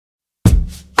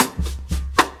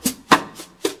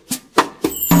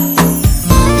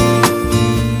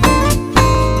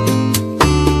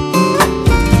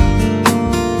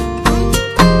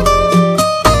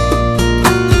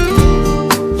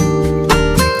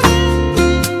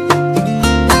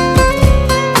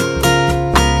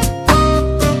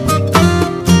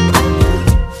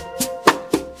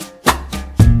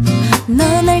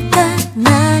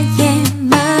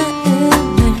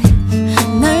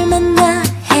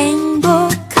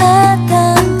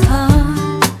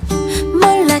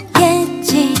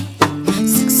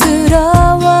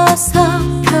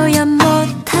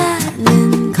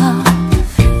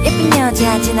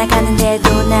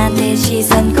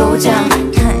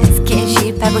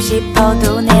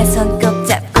싶어도 내 손 꼭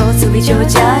잡고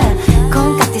수위조절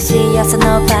콩깍듯이 여서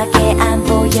너밖에 안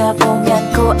보여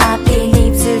보면 코앞인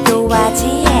입술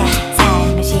도화지에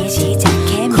살며시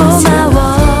시작해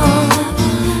고마워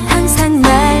항상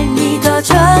날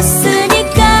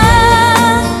믿어줬으니까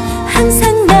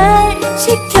항상 날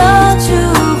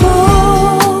지켜주고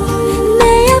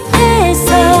내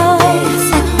옆에서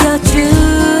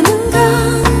사귀어주는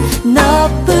건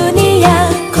너뿐이야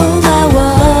고마워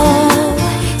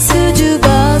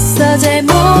수줍어서 잘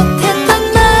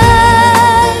못했던 말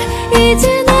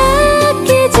이젠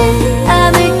아끼지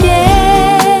않을게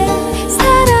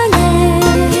사랑해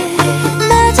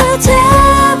마저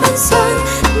잡은 손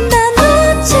난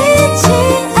놓치지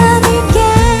않을게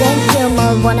Thank you 뭘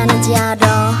원하는지 알아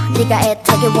네가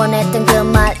애타게 원했던 그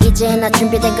말 이제 나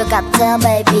준비된 것 같아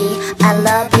baby I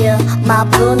love you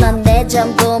마부 넌 내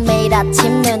전부 매일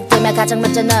아침 눈 뜨면 가장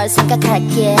먼저 널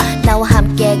생각할게 나와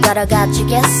함께 걸어가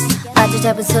주겠어 마주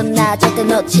잡은 손 나 절대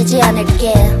놓치지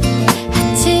않을게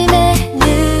아침에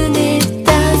눈을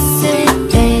떴을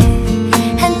때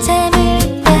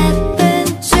한참을 바쁜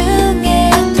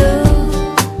중에도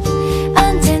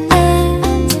언제나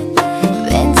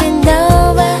왠지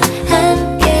너와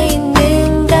함께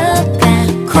있는 것 같아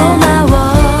고마워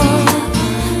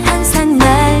항상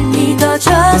날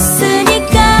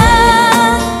믿어줬으니까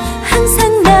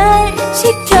항상 날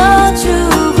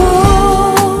지켜주고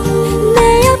내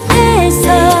옆에서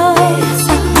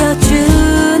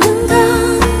사귀어주는 건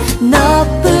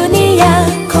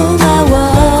너뿐이야 고마워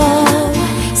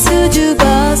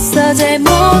수줍어서 잘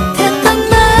못했던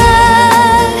말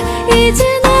이젠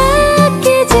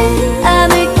아끼지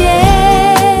않을게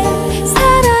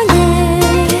사랑해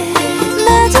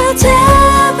마저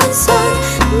잡은 손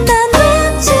난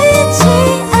놓치지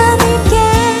않을게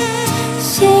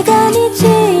시간이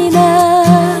지나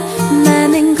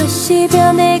많은 것이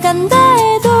변해간다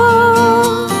해도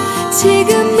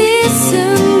지금 이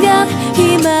순간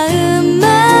이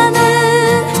마음만은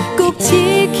꼭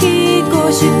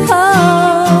지키고 싶어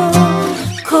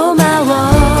고마워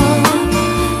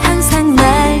항상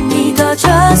날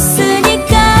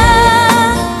믿어줬으니까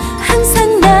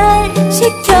항상 날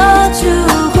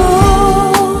지켜주고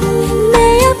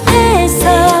내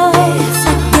옆에서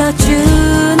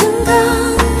사귀어주는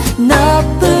건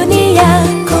너뿐이야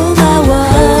고마워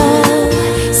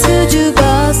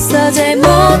수줍어서 잘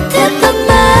못했던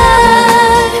말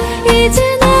이젠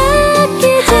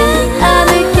아끼지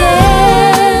않을게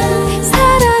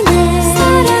사랑해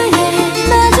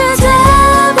마저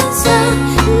잡은 손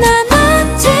난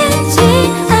놓치지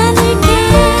않을게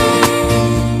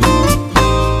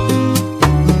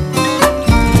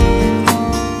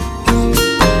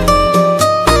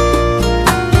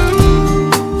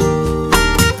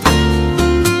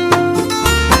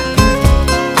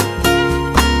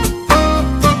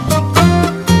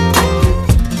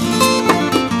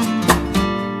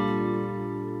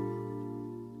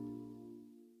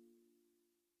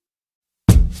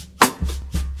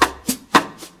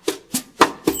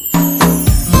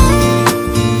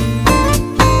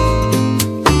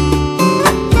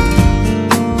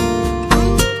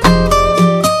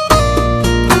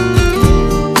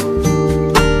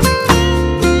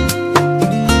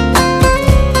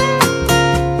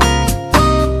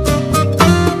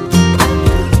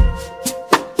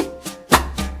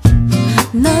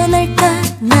넌 알까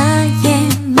나의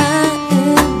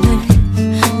마음을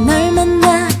널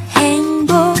만나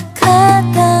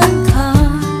행복하단 걸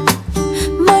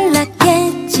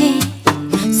몰랐겠지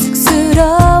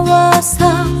쑥스러워서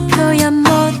표현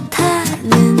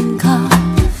못하는 거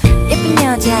예쁜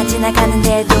여자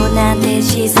지나가는데도 난 내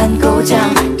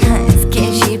시선고정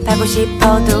스킨쉽하고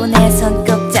싶어도 내 손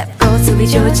꼭 잡고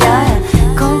수위조절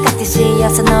콩깍듯이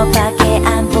여서 너밖에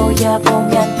안 보여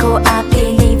보면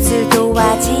코앞인 입술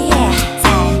도화지에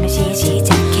살며시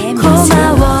시작해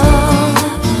고마워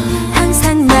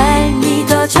항상 날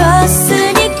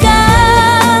믿어줬으니까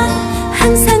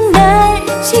항상 날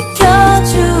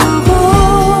지켜주고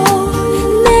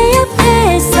내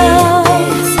옆에서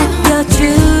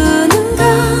사귀어주는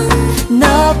건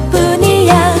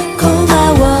너뿐이야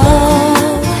고마워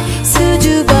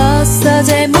수줍어서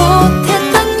잘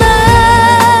못했던 말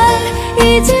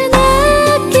이젠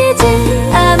아끼지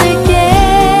않을게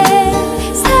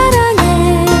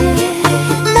사랑해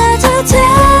마저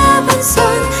잡은 손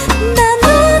난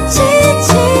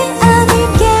놓치지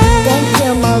않을게 Thank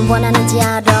you 뭘 원하는지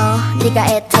알아 네가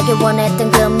애타게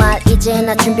원했던 그 말 이제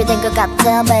나 준비된 것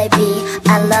같아 baby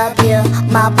I love you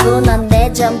마부 넌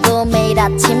내 전부 매일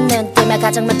아침 눈 뜨면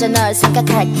가장 먼저 널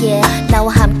생각할게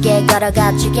나와 함께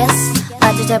걸어가 주겠어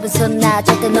마주 잡은 손 나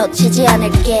절대 놓치지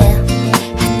않을게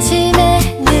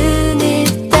아침에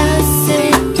눈을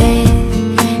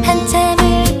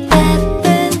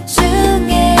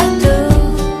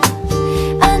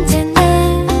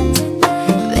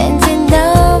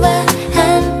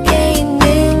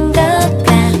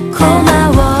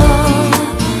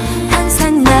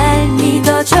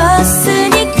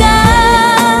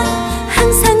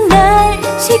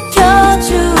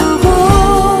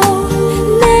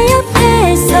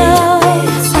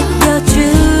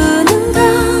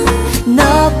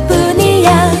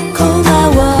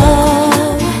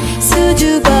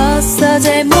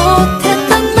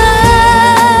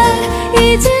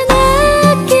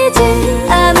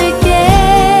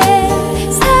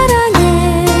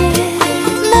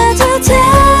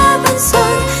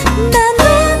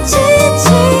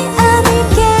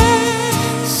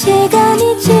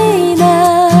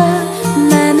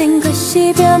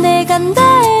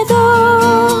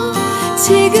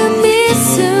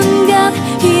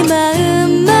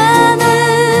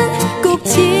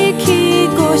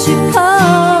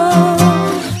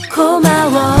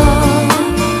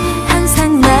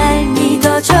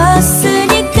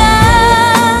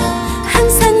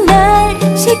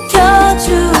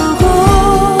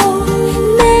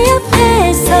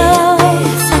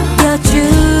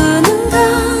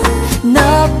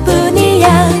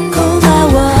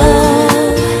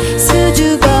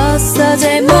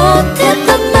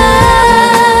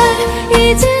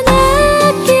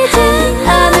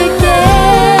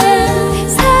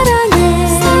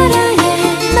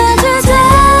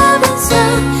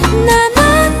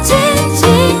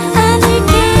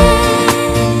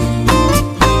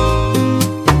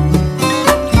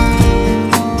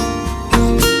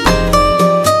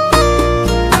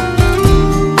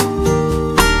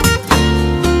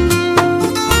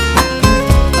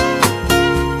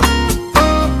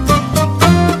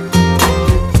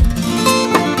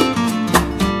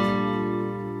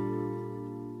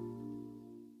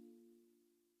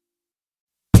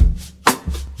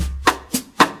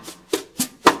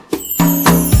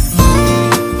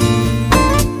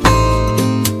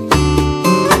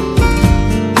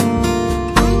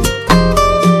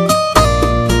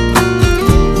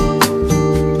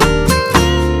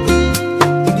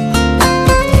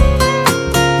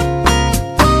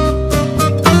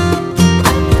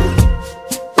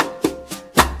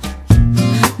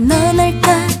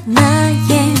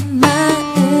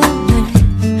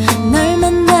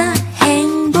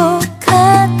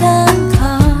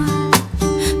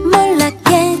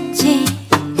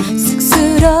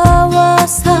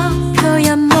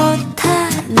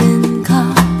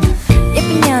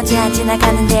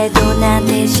지나가는데도 난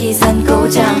내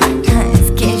시선고정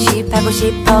스킨쉽하고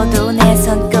싶어도 내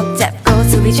손 꼭 잡고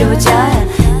수위조절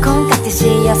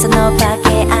콩깍듯이 여서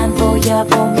너밖에 안 보여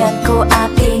보면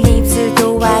코앞인 입술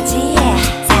도화지에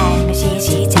살며시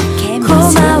시작해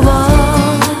고마워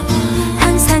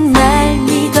항상 날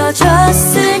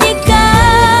믿어줬으니까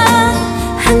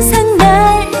항상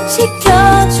날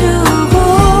지켜주고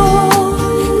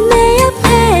내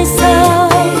옆에서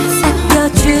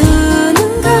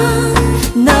사귀어주는 건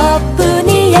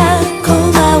너뿐이야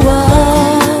고마워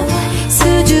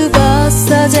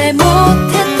수줍어서 잘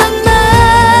못했던 말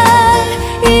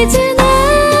이젠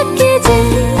아끼지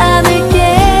않을게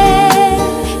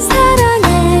사랑해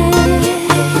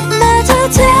마저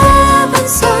잡은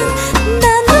손 난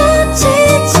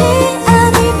놓치지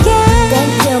않을게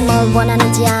Thank you 뭘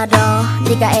원하는지 알아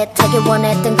네가 애타게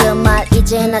원했던 그 말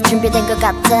이제 나 준비된 것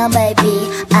같아 baby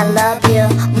I love you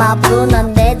마부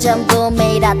넌 내 전부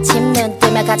매일 아침 눈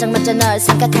뜨면 가장 먼저 널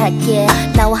생각할게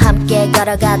나와 함께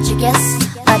걸어가 주겠어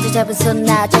마주 잡은 손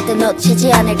나 절대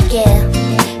놓치지 않을게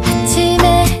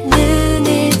아침에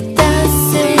눈을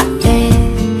떴을 때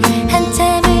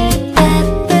한참을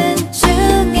바쁜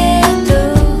중에도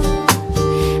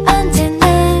언제나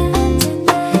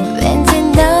왠지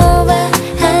너와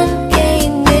함께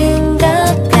있는 것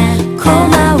같아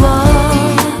고마워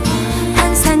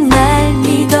항상 날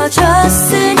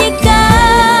믿어줬으니까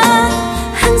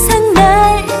항상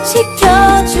날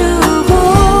지켜주고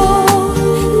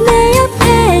내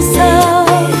옆에서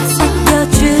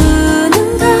사귀어주는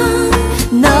건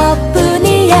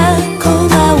너뿐이야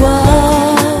고마워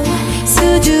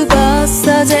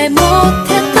수줍어서 잘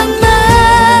못했던 말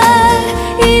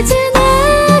이젠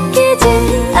아끼지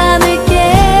않을게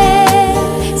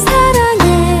사랑해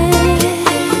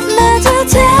마저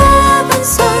잡은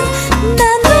손 난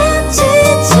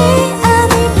놓치지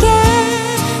않을게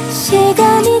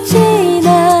시간이 지나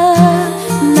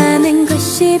많은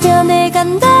것이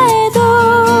변해간다 해도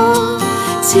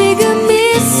지금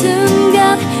이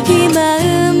순간 이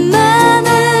마음만은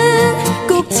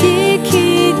꼭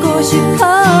지키고 싶어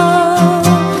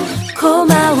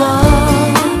고마워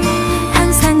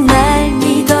항상 날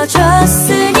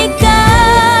믿어줬으니까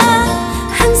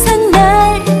항상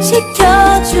날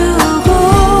지켜주고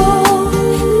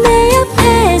내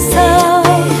옆에서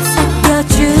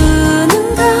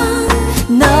사귀어주는 건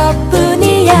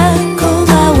너뿐이야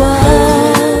고마워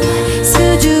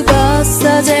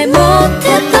수줍어서 잘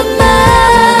못했던 말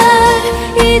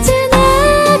이젠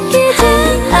아끼지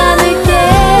않을게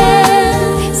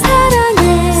사랑해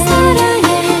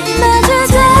마저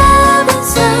잡은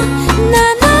손 난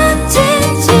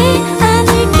놓치지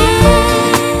않을게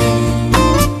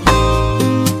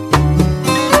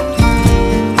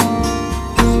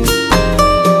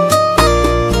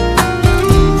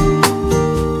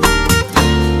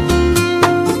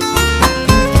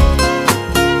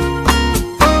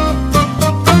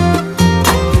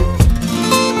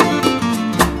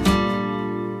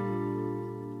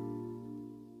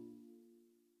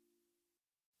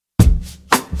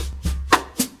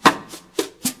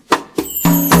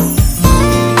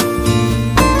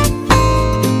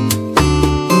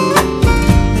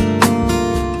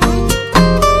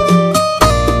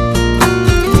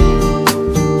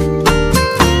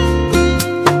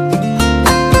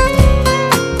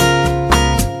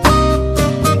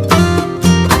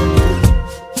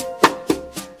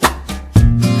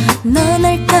넌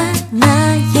알까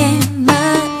나의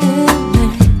마음을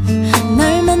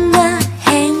널 만나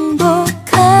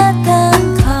행복하단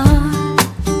걸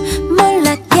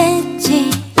몰랐겠지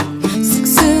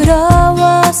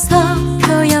쑥스러워서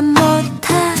표현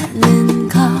못하는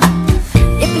거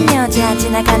예쁜 여자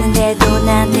지나가는데도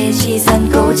난 내 시선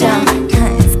고정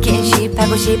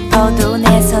스킨쉽하고 싶어도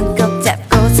내 손 꼭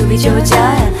잡고 수위조절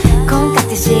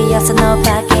콩깍듯이 여서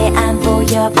너밖에 안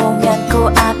보여 보면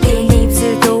코앞인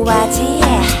입술 도화지에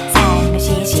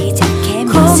살며시 시작해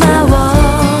고마워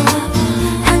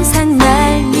항상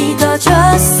날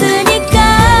믿어줬으니까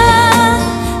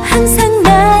항상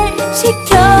날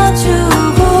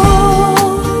지켜주고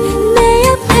내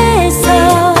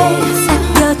옆에서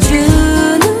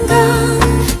사귀어주는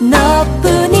건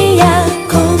너뿐이야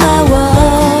고마워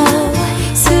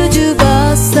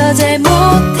수줍어서 잘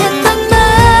못했던 말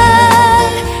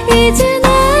이젠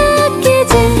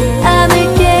아끼지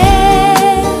않을게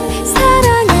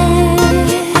사랑해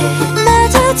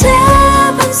마저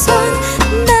잡은 손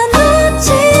난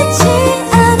놓치지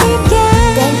않을게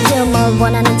Thank you 뭘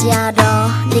원하는지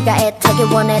알아 네가 애타게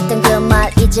원했던 그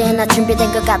말 이제 나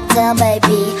준비된 것 같아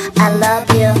baby I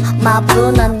love you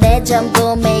마부 넌 내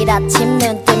전부 매일 아침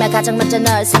눈 뜨면 가장 먼저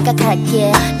널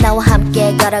생각할게 나와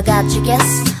함께 걸어가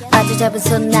주겠어 아주 잡은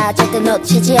손 나 절대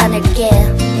놓치지 않을게.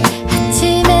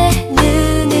 아침에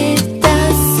눈을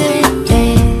떴을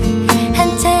때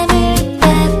한참을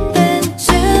바쁜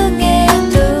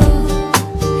중에도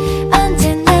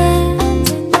언제나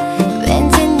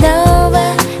왠지 너와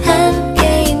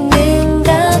함께 있는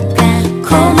것 같아.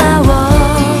 고마워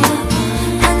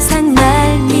항상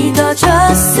날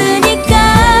믿어줬으니까,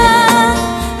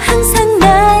 항상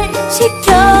날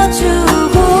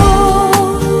지켜주고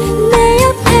내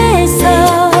옆에서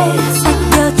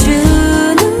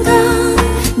아껴주는 건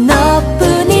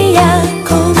너뿐이야.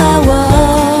 고마워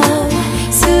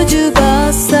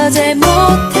수줍어서 잘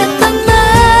못했던 말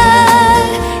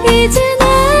이젠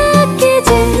아끼지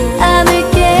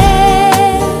않을게.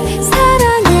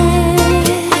 사랑해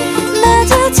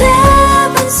마저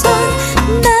잡은 손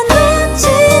난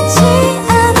놓치지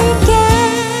않을게.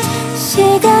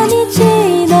 시간이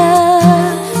지나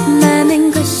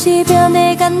많은 것이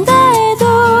변해간다 해도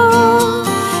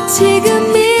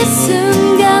지금 이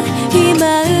순간 이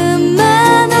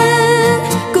마음만은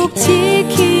꼭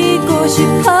지키고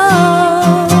싶어.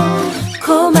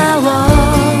 고마워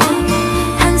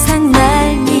항상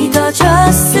날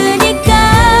믿어줬으니까,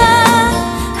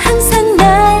 항상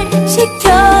날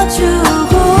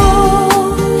지켜주고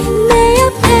내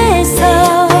옆에서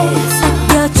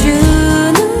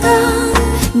아껴주는 건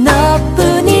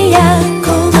너뿐이야.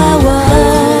 고마워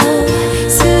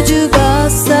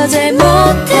수줍어서 잘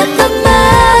못했던 말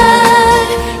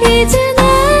이젠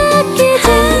아끼지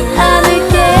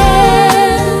않을게.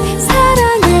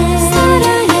 사랑해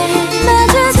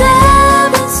마저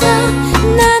잡은 손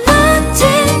난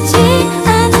놓치지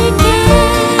않을게.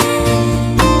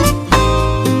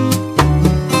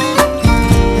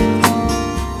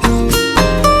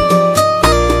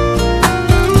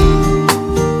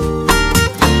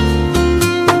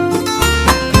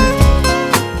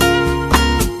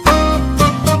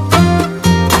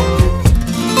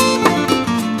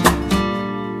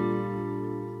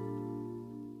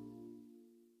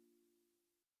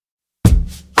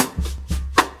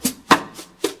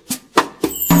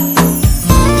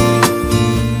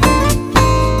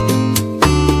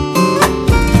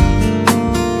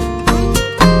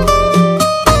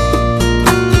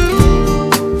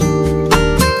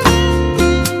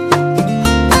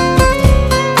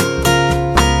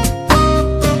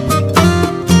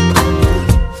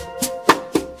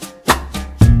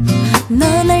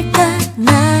 넌 알까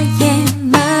나의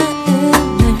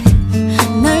마음을,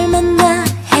 널 만나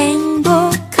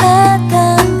행복하단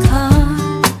걸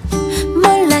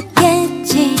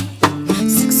몰랐겠지.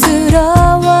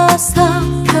 쑥스러워서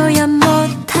표현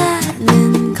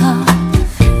못하는 거.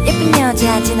 예쁜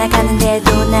여자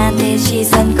지나가는데도 나는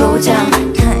시선고정.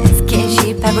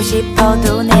 스킨쉽하고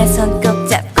싶어도 내 손 꼭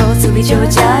잡고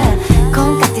수위조절.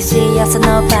 공 깍듯이어서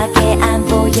너밖에 안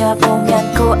보여.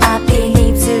 보면 코앞인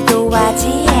입술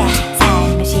도화지에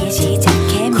살며시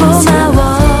시작해 미소. 고마워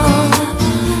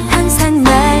항상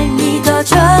날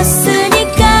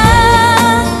믿어줬으니까,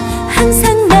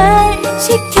 항상 날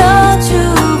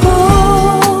지켜주고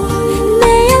내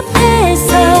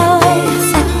옆에서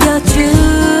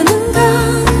아껴주는 건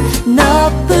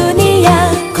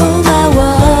너뿐이야. 고마워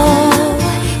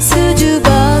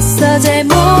수줍어서 잘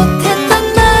못했던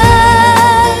말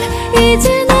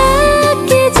이젠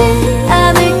아끼지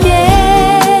않을게.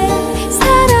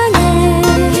 사랑해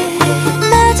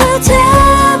마저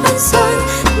잡은 손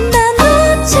난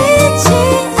놓치지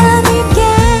않을게.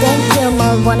 Thank you 뭘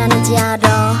원하는지 알아.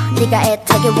 네가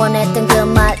애타게 원했던 그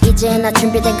말 이제 나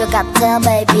준비된 것 같아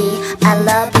baby. I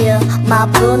love you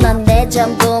마부 넌 내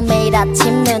전부. 매일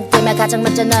아침 눈 뜨면 가장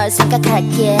먼저 널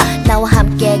생각할게. 나와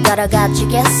함께 걸어가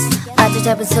주겠어. 아주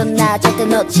잡은 손 나 절대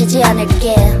놓치지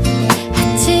않을게.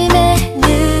 아침에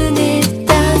눈을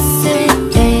떴을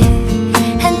때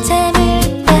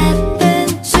한참을 바쁜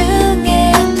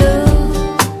중에도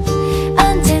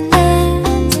언제나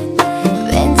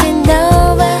왠지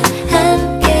너와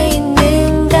함께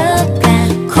있는 것 같아.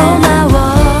 고마워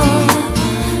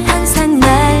항상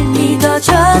날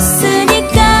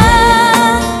믿어줬으니까,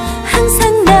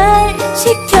 항상 날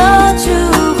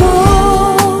지켜주고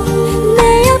내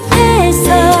옆에서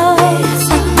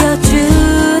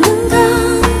아껴주는 건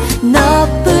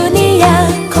너뿐이야.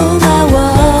 고마워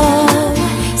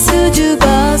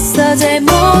수줍어서 잘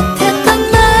못했던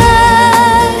말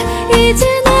이젠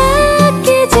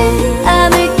아끼지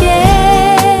않을게.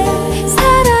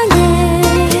 사랑해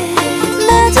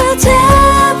마저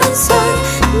잡은 손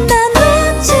난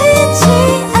놓치지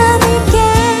않을게.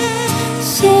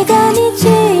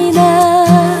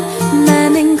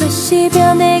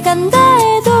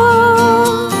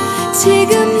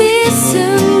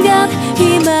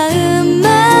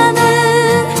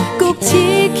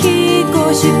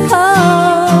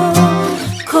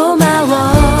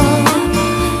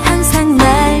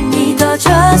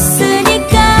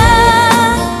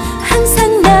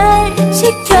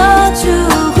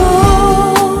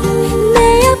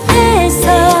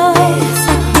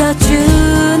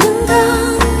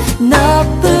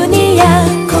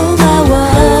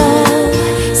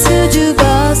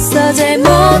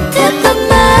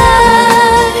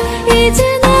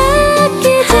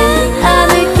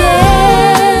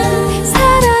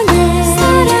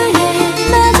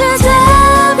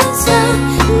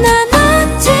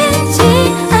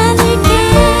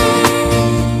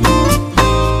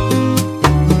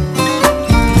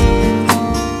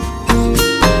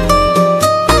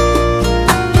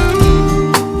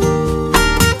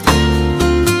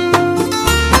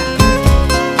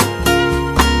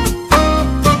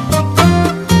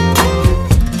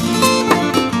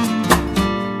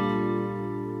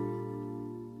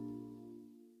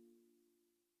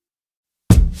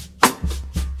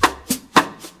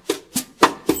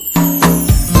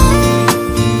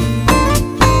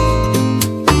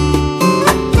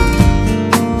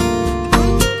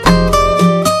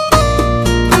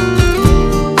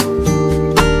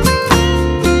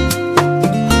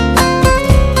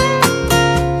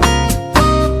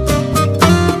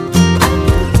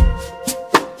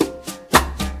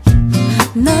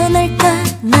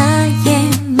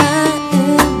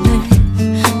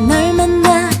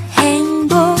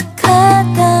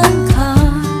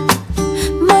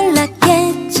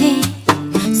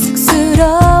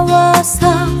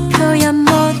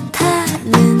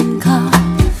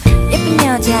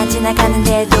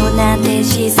 나는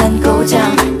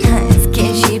시선고정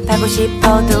스킨쉽하고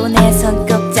싶어도 내 손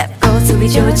꼭 잡고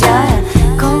수위조절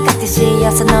콩 깍듯이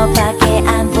여서 너밖에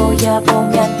안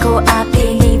보여보면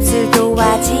코앞인 입술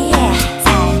도화지에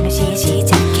살며시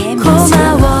시작해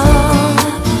고마워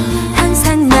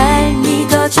항상 날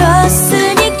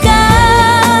믿어줬으니까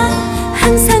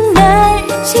항상 날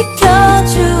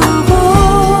지켜주고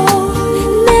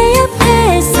내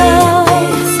옆에서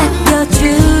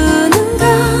아껴주는 건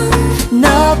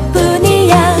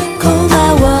너뿐이야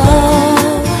고마워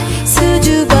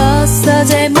수줍어서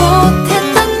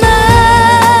잘못했던 말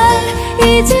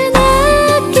이젠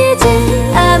아끼지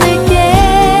않을게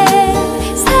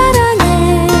사랑해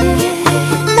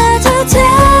마저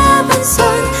잡은 손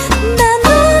난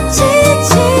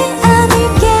놓치지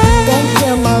않을게 Thank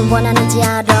you 뭘 원하는지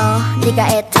알아 네가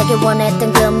애타게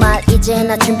원했던 그 말 이제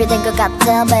나 준비된 것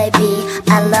같아 baby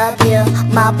I love you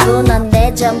마부 넌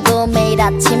내 전부 매일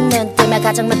아침 눈 뜨면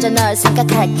가장 먼저 널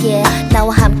생각할게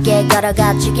나와 함께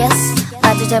걸어가 주겠어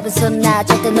마주 잡은 손 나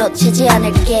절대 놓치지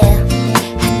않을게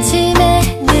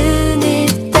아침에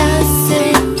눈을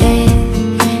떴을 때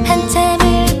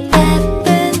한참을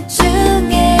바쁜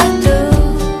중에도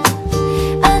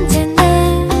언제나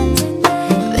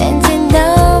왠지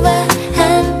너와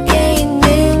함께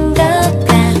있는 것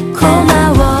같아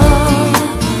고마워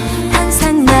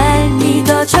항상 날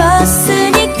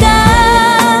믿어줬으니까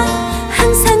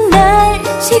항상 날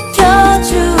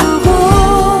지켜주고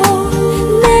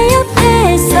내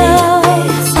옆에서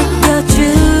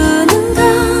아껴주는 건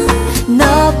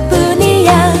너뿐이야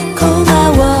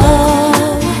고마워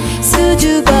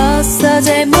수줍어서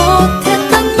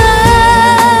잘못했던 말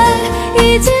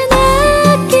이젠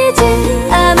아끼지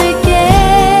않을게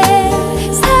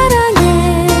사랑해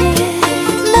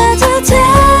마저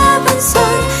잡은 손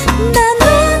난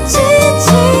놓치지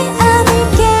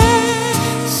않을게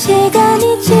시간이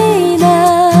지나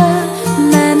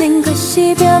많은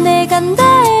것이 변해간다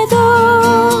해도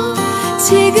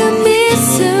지금 이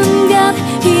순간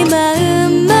이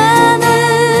마음만은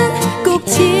꼭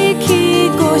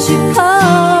지키고 싶어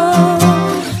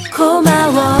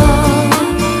고마워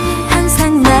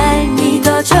항상 날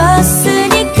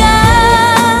믿어줬으니까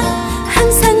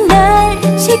항상 날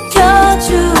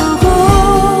지켜주고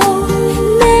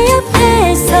내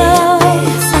옆에서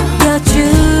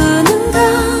아껴주는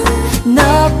건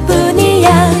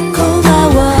너뿐이야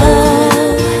고마워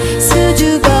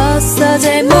수줍어서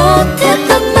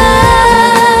잘못했던 말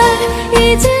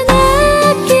이젠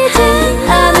아끼지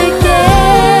않을게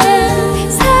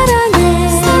사랑해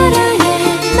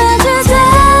마저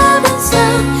잡은 손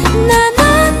난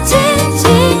놓치지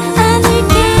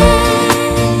않을게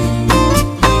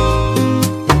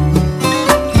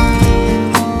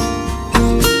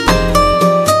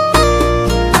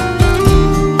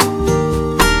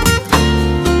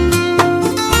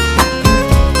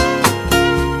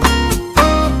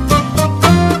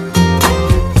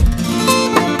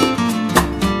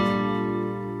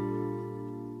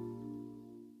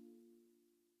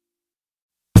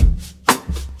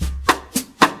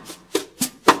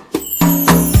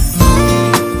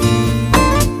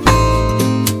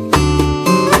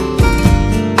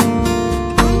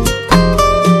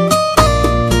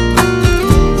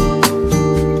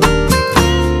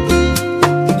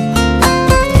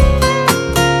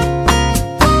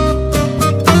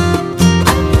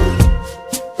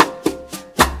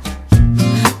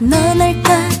넌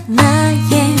알까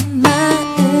나의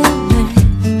마음을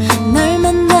널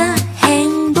만나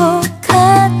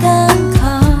행복하단 걸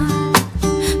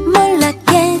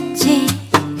몰랐겠지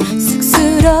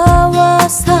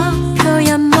쑥스러워서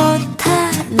표현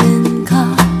못하는 거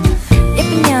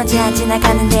예쁜 여자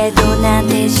지나가는데도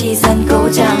나는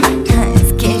시선고정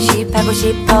스킨쉽하고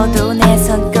싶어도 내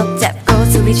손 꼭 잡고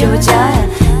수위조절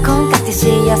콩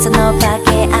깍듯이 여서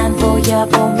너밖에 안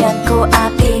보여보면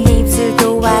코앞인 입술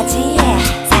도화지에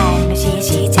살며시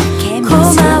시작해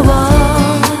고마워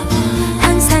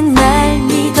항상 날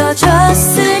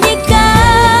믿어줬으니까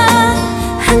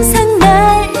항상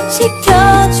날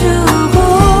지켜주고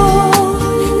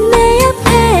내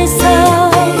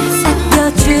옆에서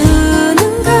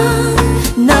아껴주는 건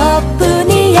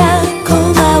너뿐이야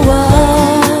고마워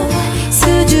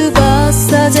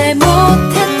수줍어서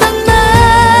잘못했던 말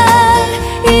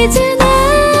이젠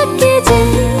아끼지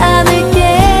않을게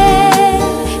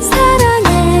사랑해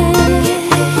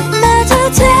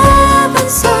마저 잡은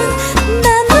손 난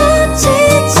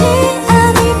놓치지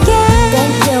않을게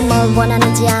Thank you 뭘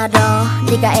원하는지 알아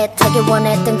네가 애타게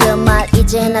원했던 그 말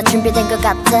이제 나 준비된 것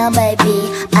같아 baby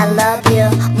I love you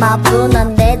마부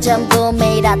넌 내 전부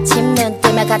매일 아침 눈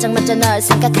뜨면 가장 먼저 널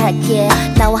생각할게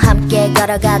나와 함께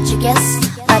걸어가 주겠어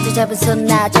마주 잡은 손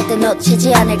나 절대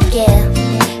놓치지 않을게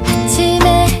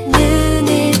아침에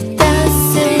눈을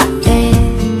떴을 때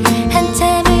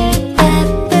한참을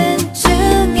바쁜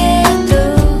중에도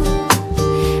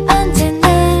언제나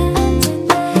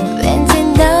왠지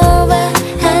너와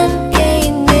함께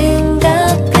있는 것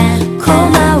같아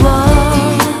고마워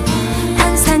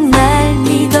항상 날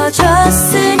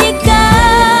믿어줬으니까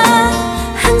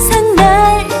항상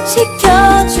날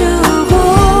지켜주고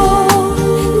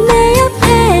내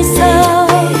옆에서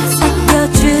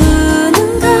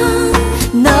아껴주는 건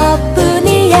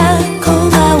너뿐이야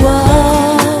고마워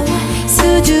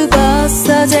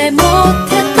수줍어서 잘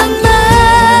못했던 말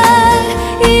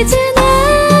이젠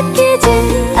아끼지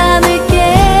않을게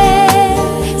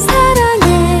사랑해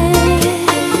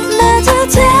마주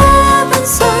잡은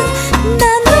손 난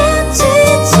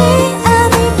놓치지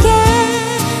않을게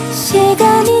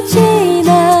시간이 지나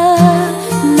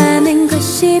많은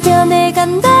것이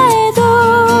변해간다 해도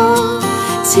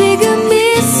지금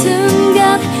이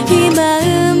순간 이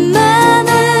마음만은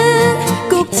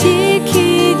꼭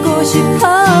지키고 싶어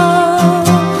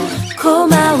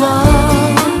고마워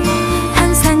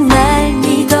항상 날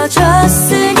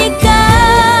믿어줬으니까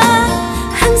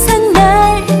항상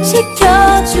날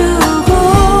지켜주고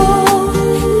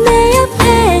내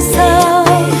옆에서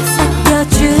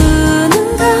아껴주는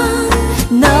건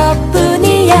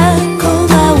너뿐이야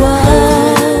고마워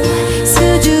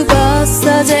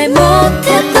수줍어서 잘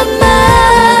못했던 말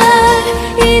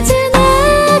이젠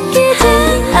아끼지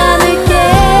않을게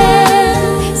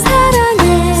사랑해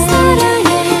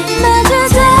마주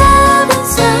잡은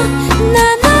손 난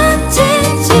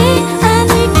놓치지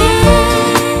않을게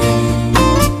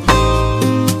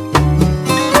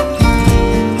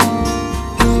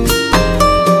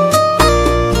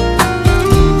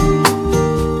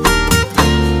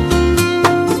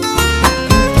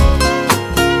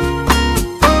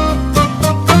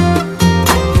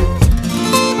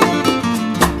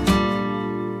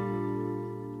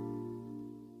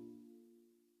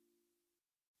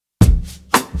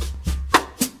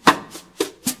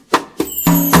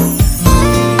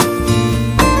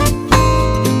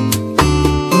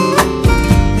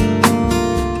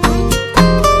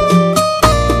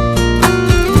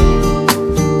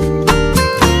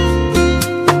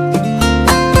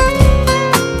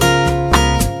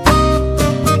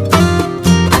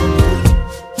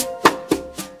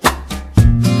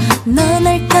넌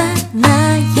알까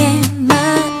나의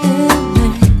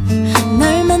마음을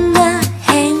널 만나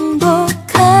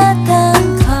행복하단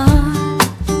걸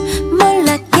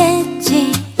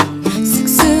몰랐겠지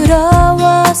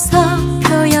쑥스러워서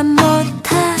표현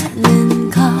못하는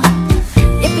거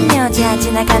예쁜 여자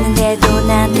지나가는데도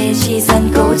난 내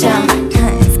시선고정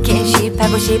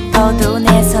스킨쉽하고 싶어도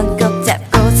내 손 꼭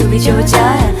잡고 수위조절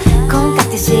공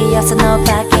같듯이 여서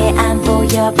너밖에 안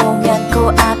보여 보면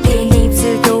코앞인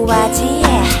입술 도화지에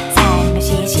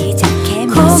살며시 시작해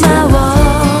고마워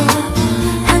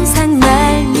항상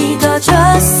날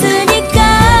믿어줬으니까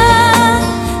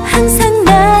항상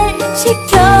날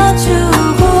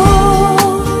지켜주고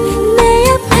내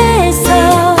옆에서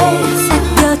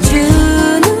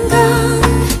아껴주는 건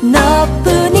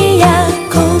너뿐이야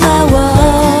고마워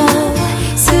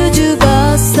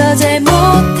수줍어서 잘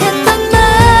못했던 말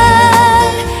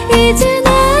이젠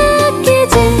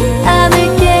아끼지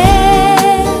않을게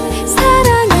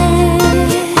사랑해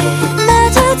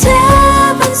마주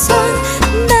잡은 손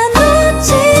난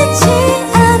놓치지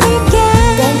않을게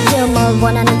Thank you 뭘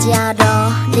원하는지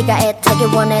알아 네가 애타게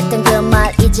원했던 그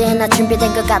말 이제 나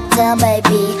준비된 것 같아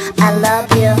baby I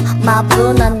love you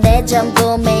마부 넌 내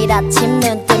전부 매일 아침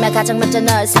눈 뜨면 가장 먼저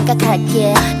널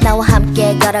생각할게 나와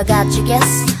함께 걸어가 주겠어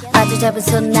마주 잡은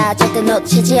손 나 절대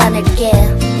놓치지 않을게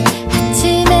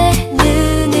아침에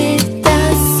눈을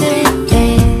떴을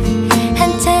때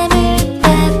한참을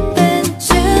바쁜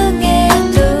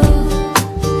중에도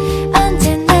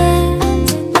언제나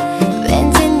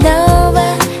왠지 너와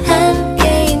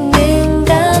함께 있는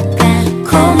것 같아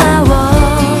고마워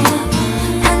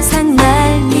항상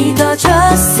날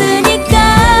믿어줬으니까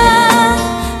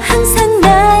항상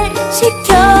날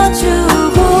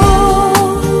지켜주고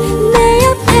내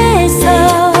옆에서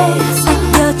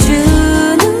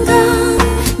아껴주는 건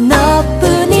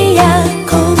너뿐이야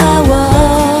고마워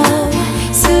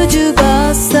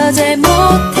수줍어서 잘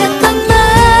못했던 말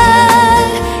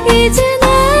이젠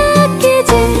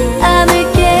아끼지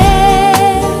않을게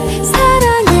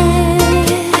사랑해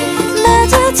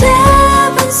마주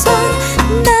잡은 손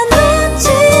난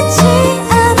놓치지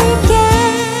않을게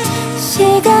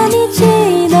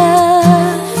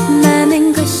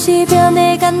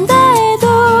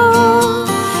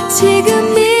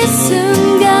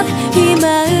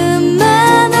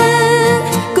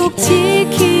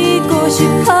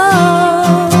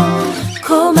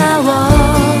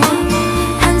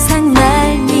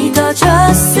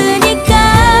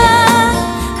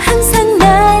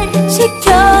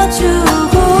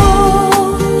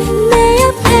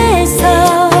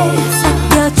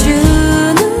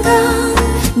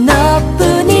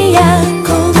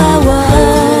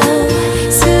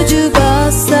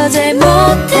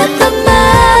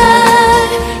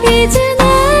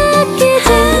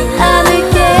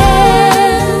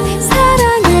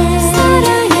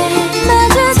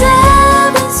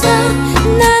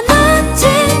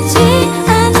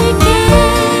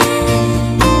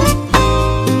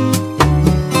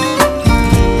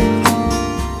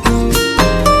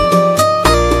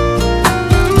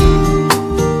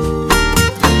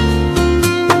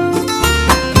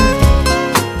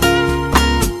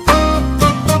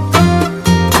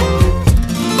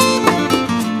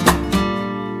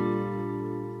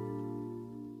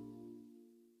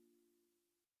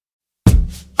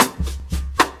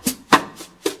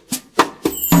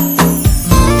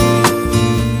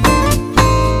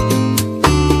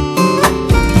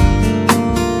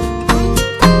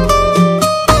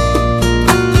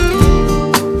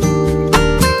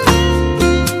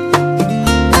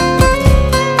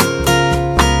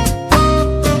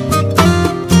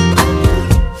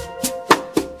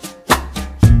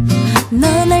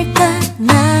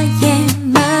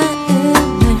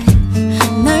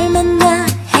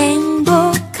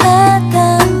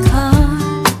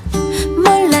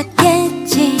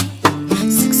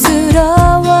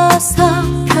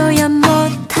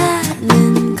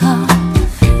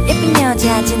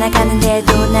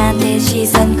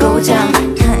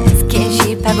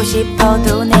스킨쉽하고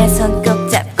싶어도 내 손 꼭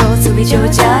잡고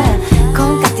수위조절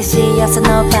콩깍지 씌어서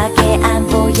너밖에 안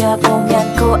보여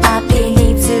보면 코앞인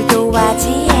입술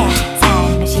도화지에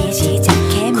살며시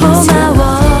시작해 고마워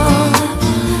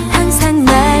항상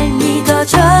날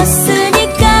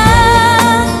믿어줬으니까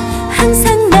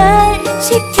항상 날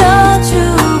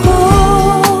지켜주고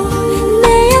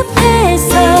내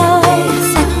옆에서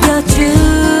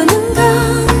사귀어주는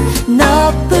건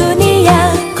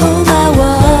너뿐이야 고마워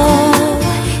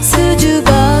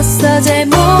수줍어서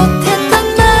잘못했던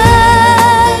말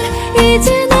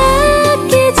이젠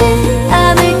아끼지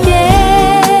않을게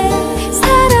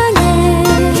사랑해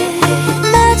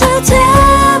마저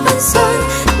잡은 손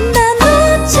난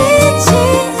놓치지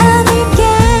않을게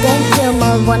Thank you 뭘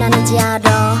원하는지 알아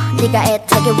네가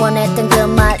애타게 원했던 그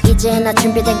말 이제 나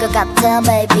준비된 것 같아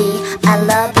baby I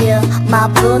love you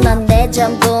마부 넌 내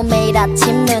전부 매일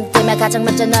아침 눈 뜨면 가장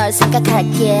먼저 널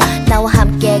생각할게 나와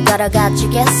함께 걸어가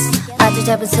주겠어 마주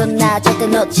잡은 손 나 절대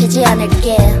놓치지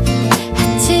않을게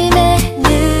아침에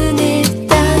눈을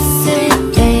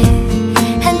떴을 때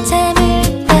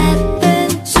한참을 바쁜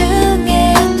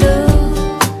중에도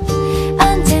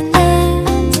언제나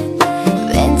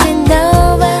왠지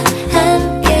너와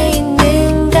함께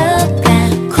있는 것 같아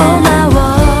고마워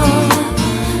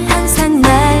항상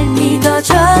날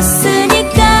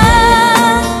믿어줬으니까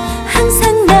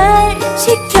항상 날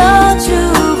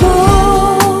지켜주고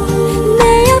내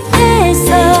옆에서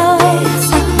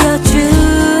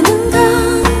사귀어주는 건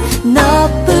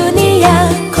너뿐이야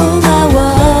고마워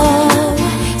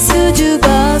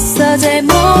수줍어서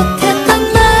잘못했던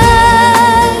말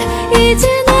이젠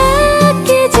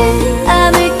아끼지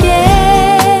않을게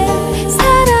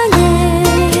사랑해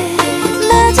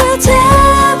마저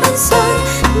잡은 손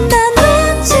난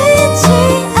놓치지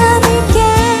않을게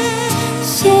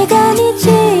시간이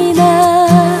지나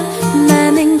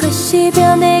많은 것이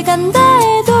변해간다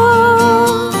해도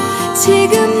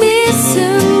지금 이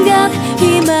순간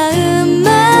이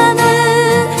마음만은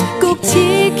꼭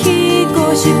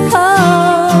지키고 싶어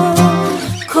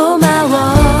고마워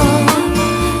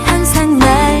항상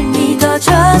날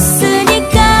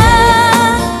믿어줬으니까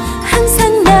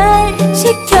항상 날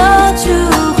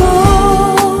지켜주고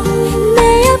내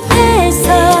옆에서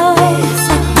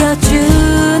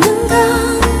사귀어주는 건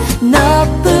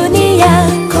너뿐이야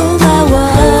고마워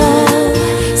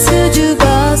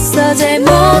수줍어서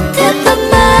잘못했던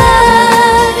말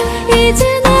이젠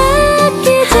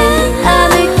아끼지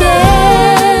않을게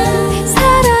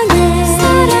사랑해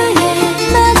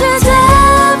마저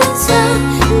잡은 손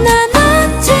난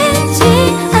놓치지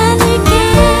않을게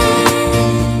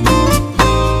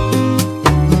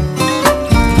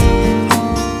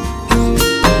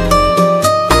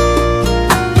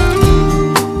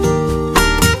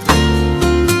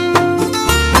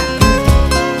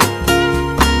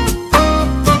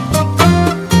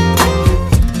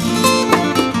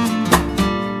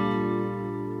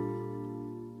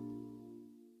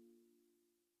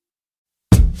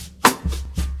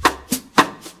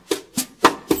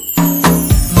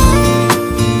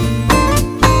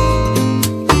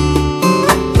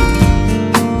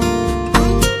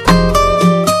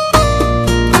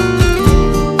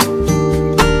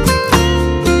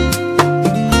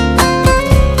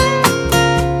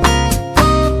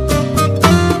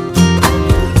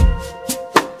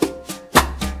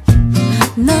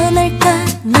넌 알까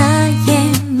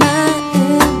나의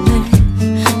마음을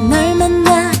널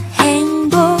만나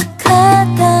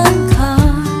행복하단 걸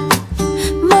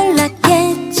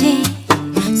몰랐겠지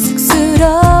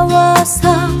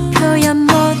쑥스러워서 표현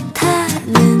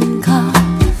못하는 거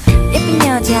예쁜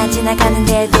여자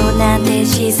지나가는데도 난 내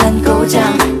시선고정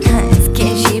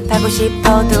스킨쉽하고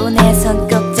싶어도 내 손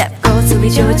꼭 잡고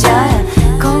수위조절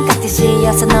콩깍지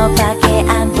씌어서 너밖에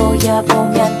안 보여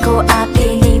보면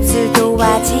코앞인 입술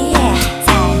도화지에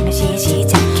살며시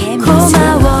시작해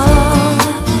고마워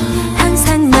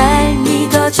항상 날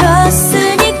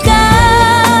믿어줬으니까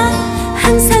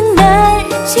항상 날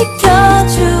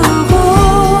지켜주고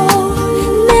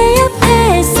내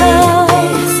옆에서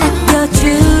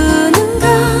사귀어주는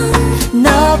건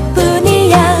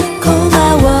너뿐이야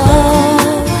고마워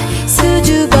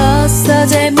수줍어서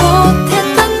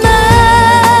잘못했던 말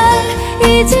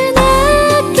이젠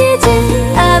아끼지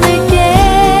않을게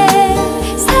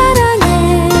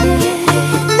사랑해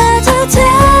마저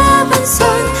잡은 손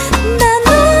난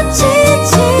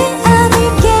놓치지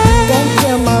않을게 Thank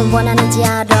you 뭘 원하는지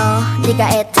알아 네가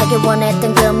애타게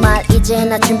원했던 그 말 이제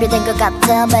나 준비된 것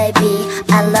같아 baby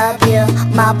I love you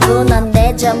마부 넌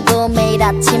내 전부 매일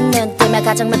아침 눈 뜨면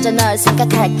가장 먼저 널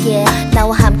생각할게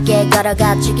나와 함께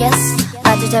걸어가 주겠어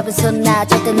마주 잡은 손 나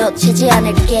절대 놓치지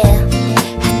않을게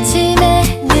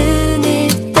아침에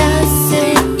눈을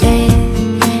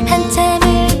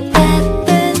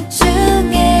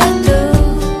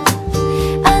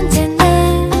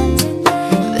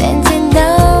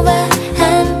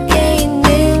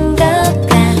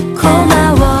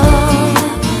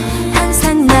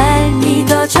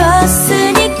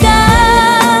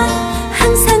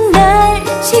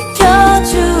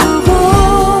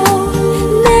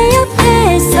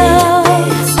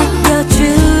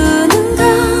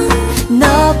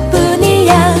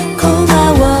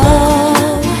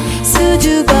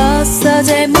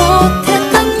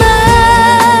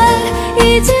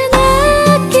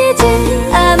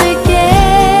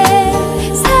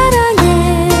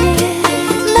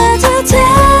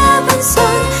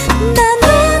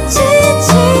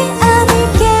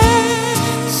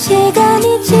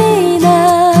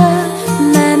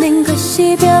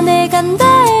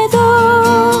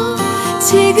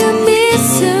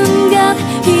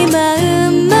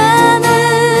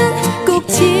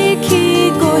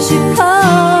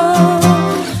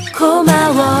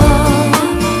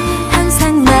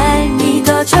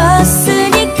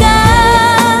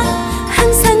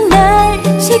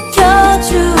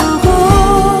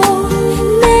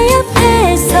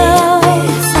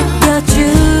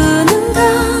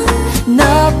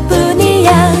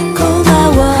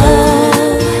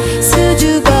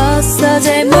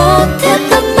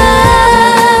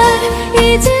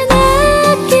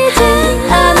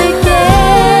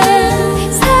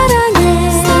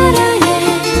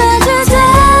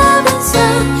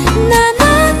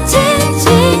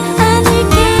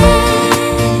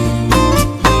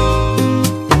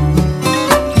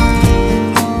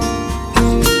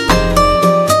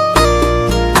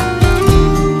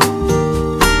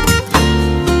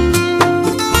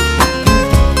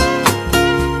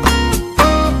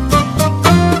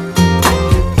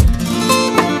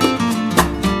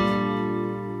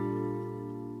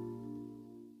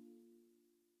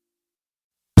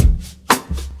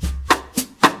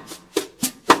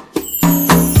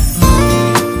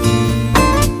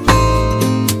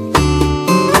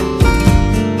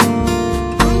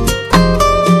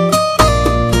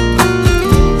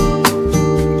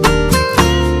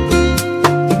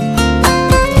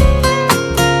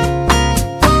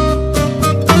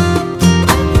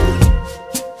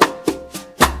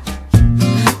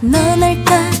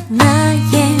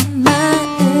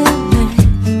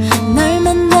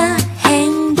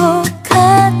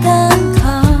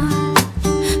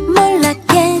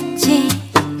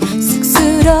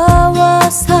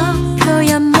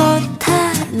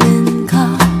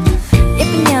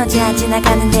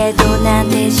지나가는데도 난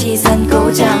내 시선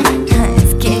고정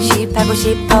스킨쉽하고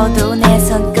싶어도 내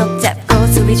손 꼭 잡고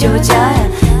수위조절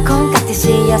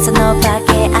콩깍듯이어서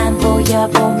너밖에 안 보여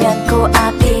보면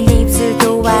코앞인 입술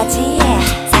도화지에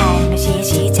살며시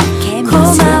시작해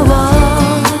고마워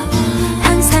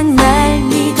항상 날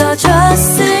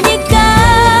믿어줬으니까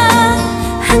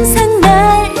항상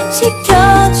날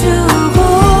지켜주고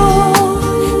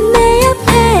내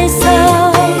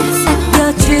옆에서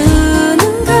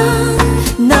사귀어주는 건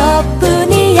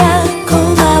너뿐이야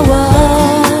고마워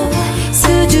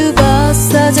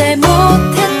수줍어서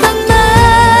잘못했던 말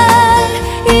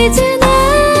이젠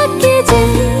아끼지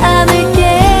않을게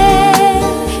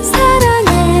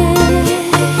사랑해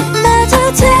마저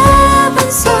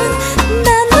잡은 손 난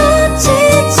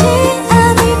놓치지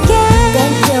않을게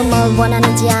Thank you 뭘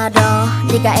원하는지 알아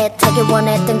네가 애타게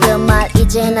원했던 그 말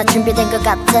이제 나 준비된 것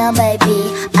같아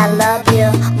baby I love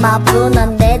you 마부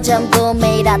넌 내 전부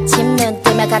매일 아침 눈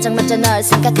뜨면 가장 먼저 널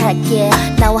생각할게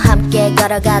나와 함께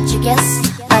걸어가 주겠어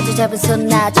마주 잡은 손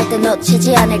나 절대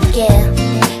놓치지 않을게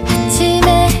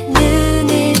아침에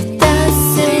눈을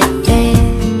떴을 때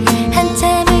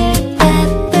한참을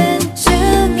바쁜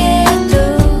중에도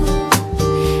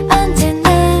언제나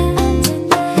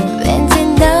왠지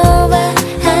너와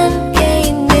함께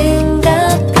있는 것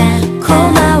같아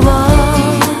고마워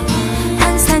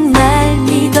항상 날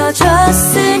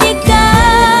믿어줬으니까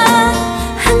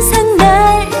항상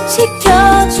날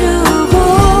지켜주고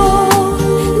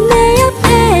내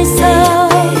옆에서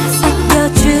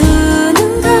사귀어주는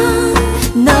건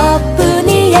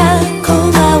너뿐이야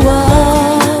고마워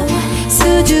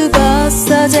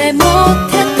수줍어서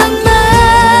잘못했던 말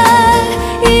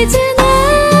이젠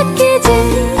아끼지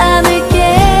않을게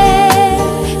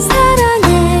사랑해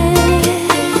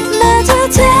마저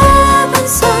잡은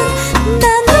손 난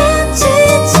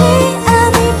놓치지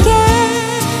않을게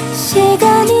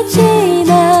시간이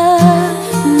지나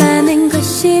많은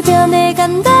것이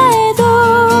변해간다 해도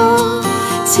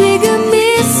지금 이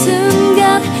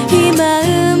순간 이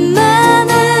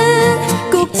마음만은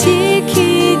꼭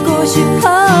지키고 싶어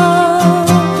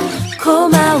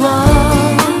고마워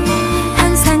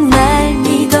항상 날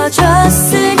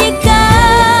믿어줬으니까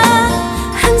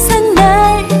항상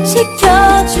날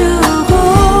지켜주고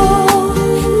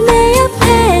내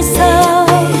옆에서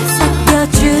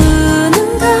사귀어주는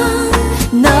건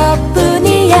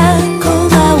너뿐이야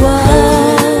고마워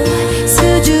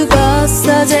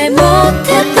수줍어서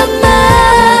잘못했던 말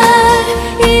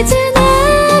이젠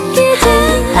아끼지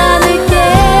않을게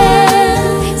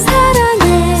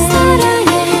사랑해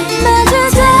마저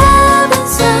잡은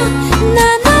손 난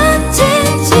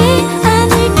놓치지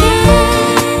않을게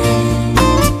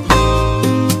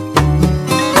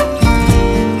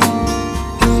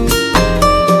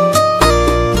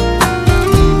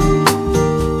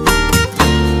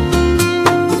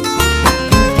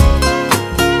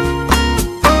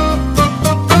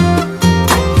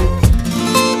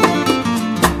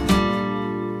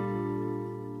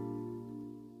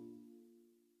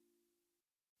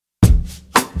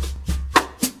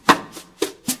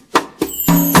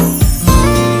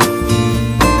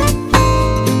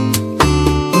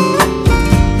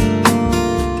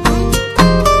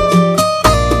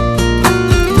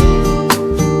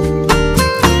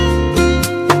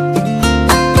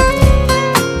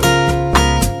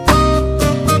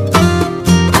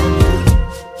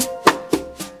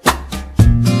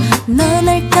넌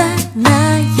알까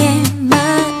나의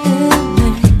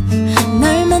마음을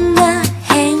널 만나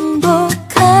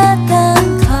행복하단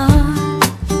걸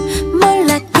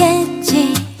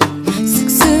몰랐겠지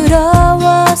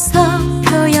쑥스러워서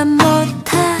표현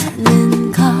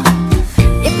못하는 거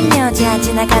예쁜 여자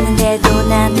지나가는데도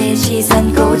난 내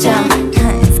시선 고정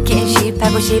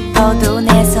스킨쉽하고 싶어도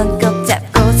내 손 꼭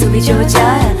잡고 수위조절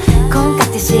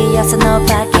콩깍듯이어서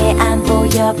너밖에 안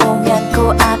보여 보면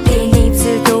코앞인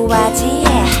입술 도화지에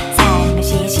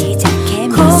살며시 시작해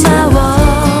고마워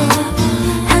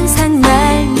항상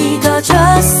날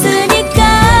믿어줬으니까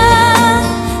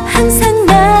항상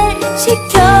날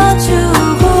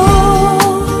지켜주고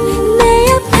내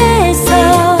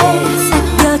옆에서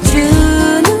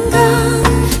사귀어주는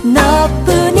건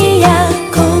너뿐이야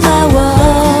고마워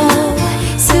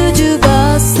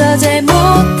수줍어서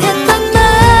잘못했던 말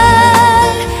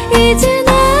이젠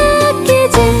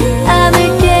아끼지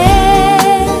않을게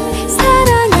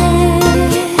사랑해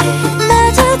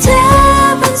마저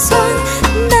잡은 손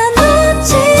난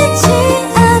놓치지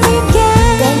않을게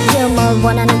Thank you 뭘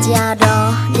원하는지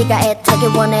알아 네가 애타게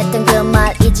원했던 그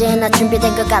말 이제 나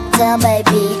준비된 것 같아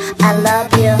baby I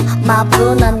love you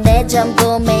마부 넌 내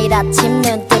전부 매일 아침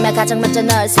눈 뜨면 가장 먼저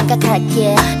널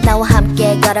생각할게 나와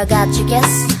함께 걸어가 주겠어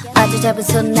마주 잡은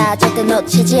손 나 절대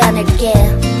놓치지 않을게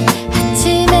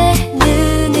아침에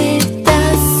눈을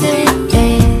떴을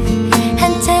때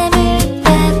한참을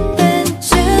바쁜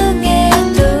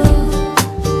중에도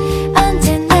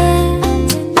언제나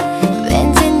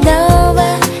왠지 너와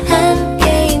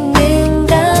함께 있는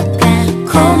것 같아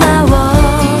고마워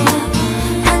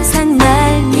항상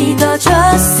날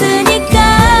믿어줬으니까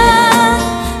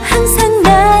항상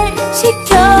날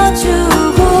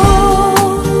지켜주고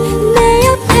내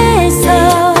옆에서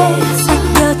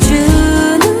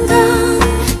아껴주는 건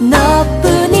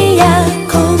너뿐이야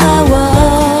고마워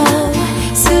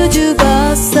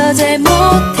수줍어서 잘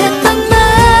못했던 말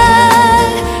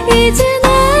이젠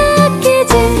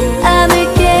아끼지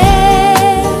않을게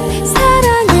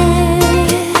사랑해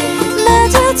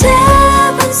마주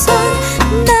잡은 손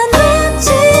난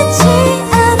놓치지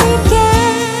않을게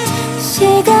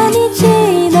시간이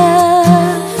지나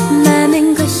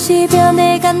많은 것이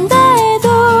변해간다 해도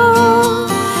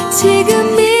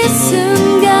지금 이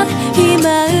순간 이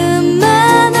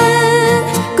마음만은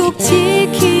꼭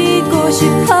지키고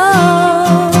싶어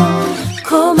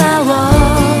고마워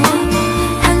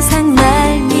항상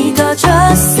날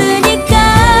믿어줬으니까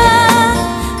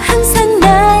항상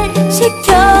날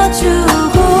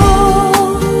지켜주고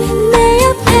내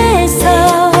옆에서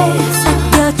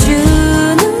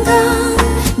아껴주는 건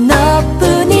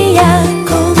너뿐이야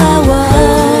고마워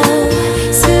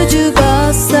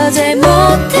수줍어서 잘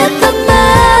못했던 말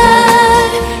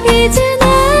이젠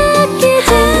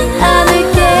아끼지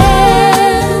않을게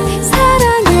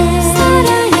사랑해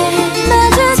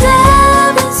마주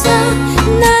잡은 손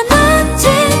난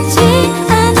놓치지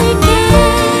않을게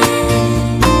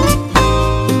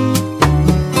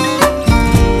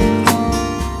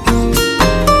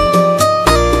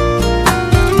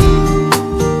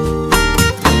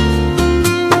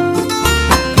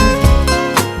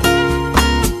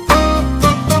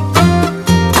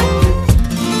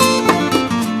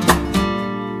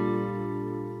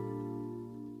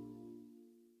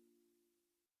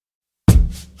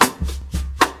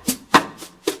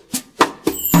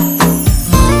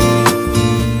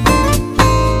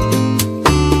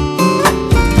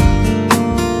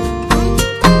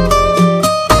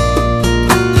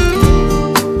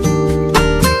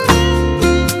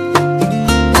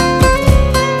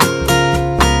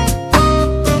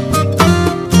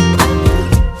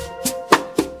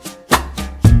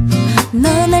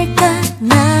넌 알까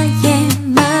나의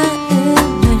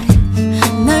마음을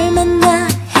널 만나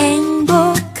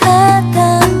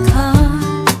행복하단 걸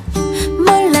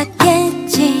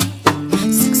몰랐겠지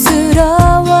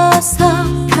쑥스러워서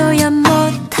표현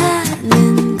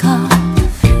못하는 거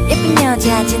예쁜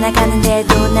여자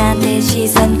지나가는데도 난 내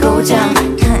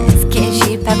시선고정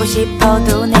스킨쉽하고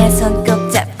싶어도 내 손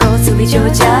꼭 잡고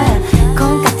수위조절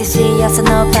콩깍듯이어서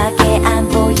너밖에 안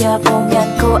보여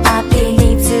보면 코앞인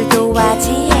입술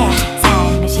도화지에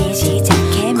살며시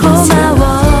시작해 고마워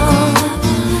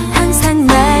항상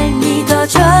날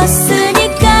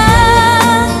믿어줬으니까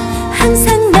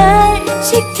항상 날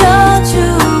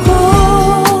지켜주고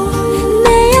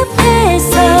내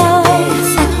옆에서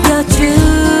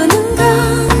아껴주는 건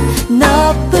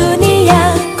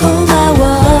너뿐이야 고마워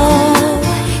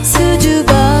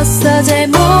수줍어서 잘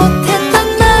못했던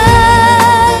말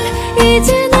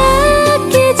이젠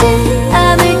아끼지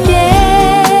않을게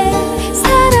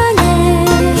사랑해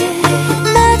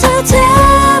마주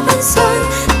잡은 손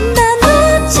난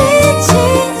놓치지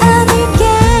않을게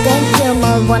Thank you 뭘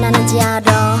원하는지 알아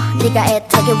네가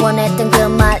애타게 원했던 그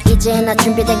말 이제 나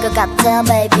준비된 것 같아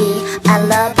baby I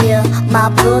love you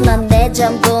마부 넌 내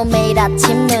전부 매일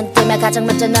아침 눈 뜨면 가장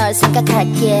먼저 널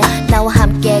생각할게 나와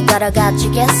함께 걸어가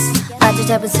주겠어 마주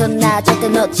잡은 손 나 절대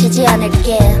놓치지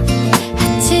않을게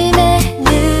아침에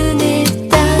눈을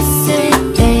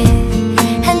떴을 때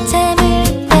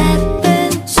한참을 바쁜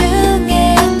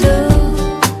중에도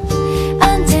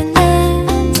언제나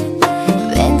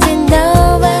왠지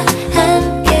너와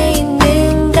함께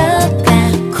있는 것 같아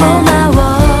고마워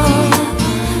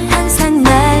항상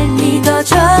날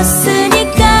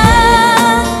믿어줬으니까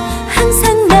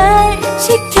항상 날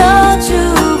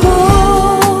지켜주고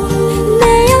내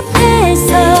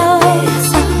옆에서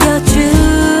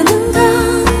아껴주는 건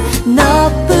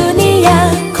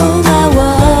너뿐이야 고마워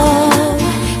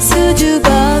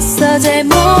수줍어서 잘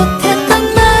못했던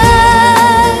말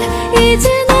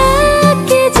이젠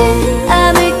아끼지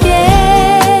않을게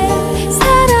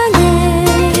사랑해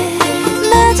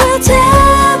마주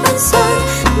잡은 손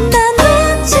난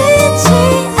놓치지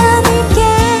않을게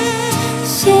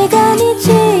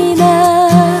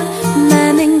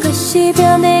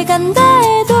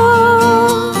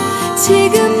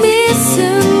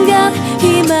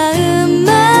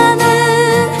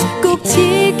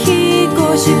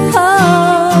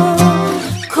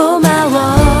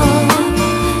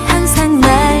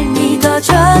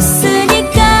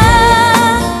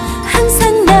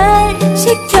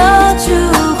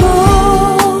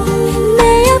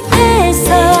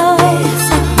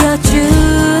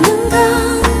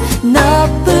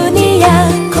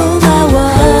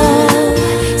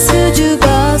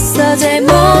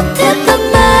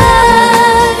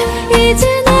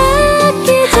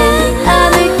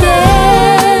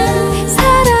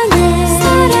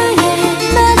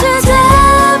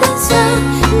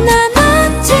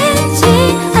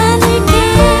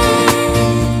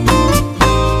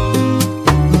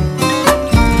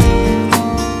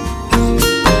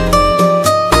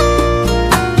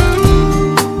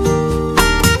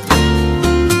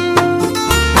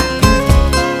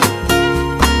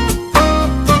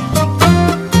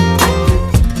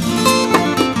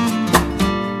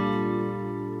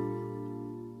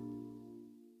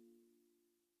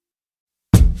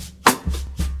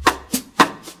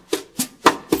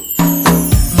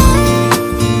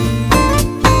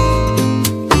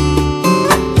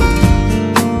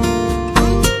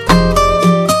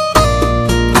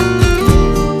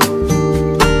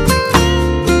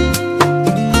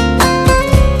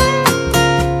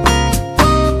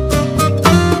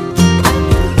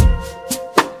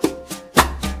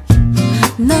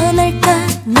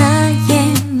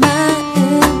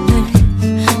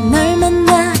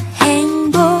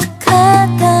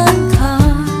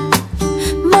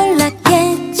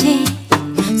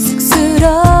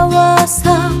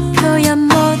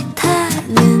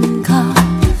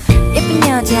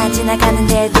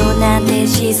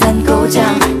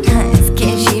시선고정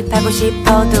스킨쉽하고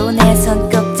싶어도 내 손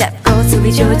꼭 잡고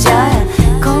수위조절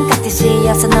콩깍듯이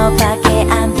여서 너밖에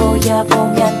안 보여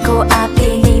보면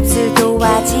코앞인 입술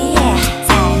도화지에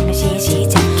살며시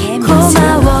시작해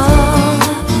고마워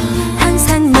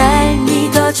항상 날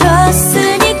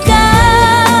믿어줬으니까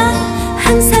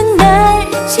항상 날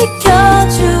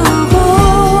지켜주고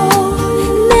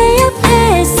내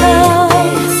옆에서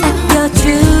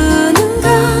아껴주는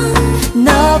건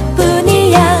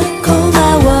너뿐이야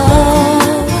고마워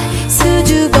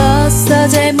수줍어서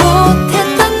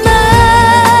잘못했던 말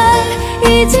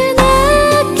이젠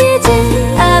아끼지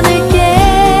않을게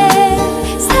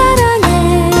사랑해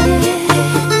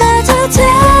마저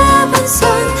잡은 손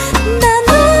난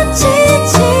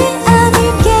놓치지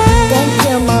않을게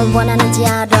Thank you 뭘 원하는지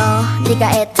알아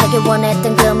네가 애타게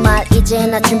원했던 그 말 이제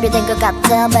나 준비된 것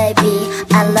같아 baby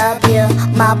I love you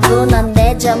마부 넌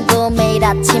내 전부 매일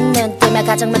아침 눈 뜨면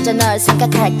가장 먼저 널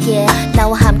생각할게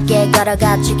나와 함께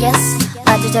걸어가 주겠어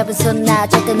마주 잡은 손 나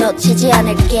절대 놓치지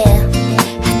않을게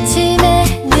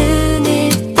아침에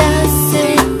눈을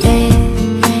떴을 때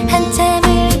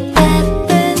한참을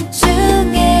바쁜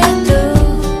중에도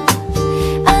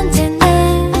언제나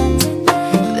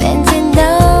왠지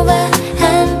너와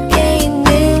함께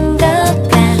있는 것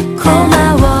같아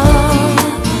고마워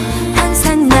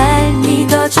항상 날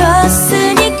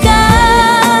믿어줬으니까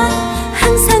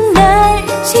항상 날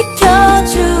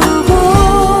지켜주고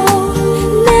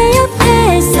내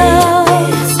옆에서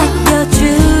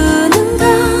아껴주는 건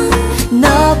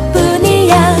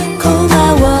너뿐이야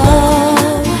고마워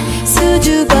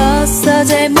수줍어서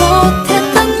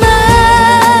잘못했던 말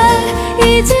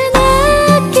이젠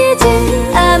아끼지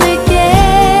않을게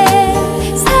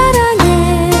사랑해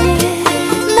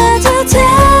마저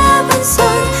잡은 손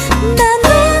난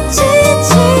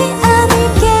놓치지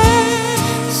않을게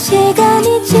시간이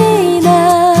지나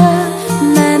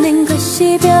많은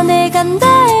것이 변해간다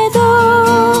해도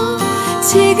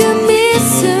지금 이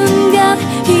순간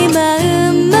이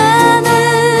마음만은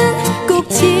꼭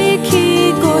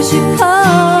지키고 싶어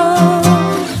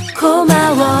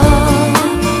고마워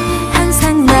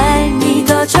항상 날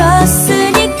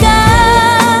믿어줬으니까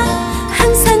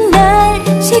항상 날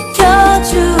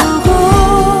지켜주고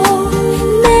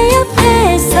내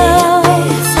옆에서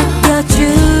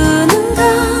아껴주는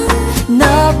건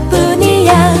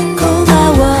너뿐이야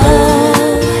고마워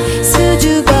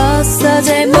수줍어서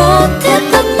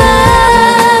잘못했던 말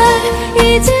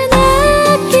이젠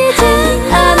아끼지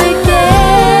않을게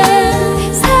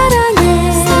사랑해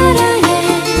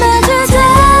마저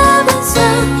잡은 손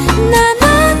난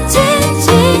놓치지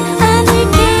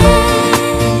않을게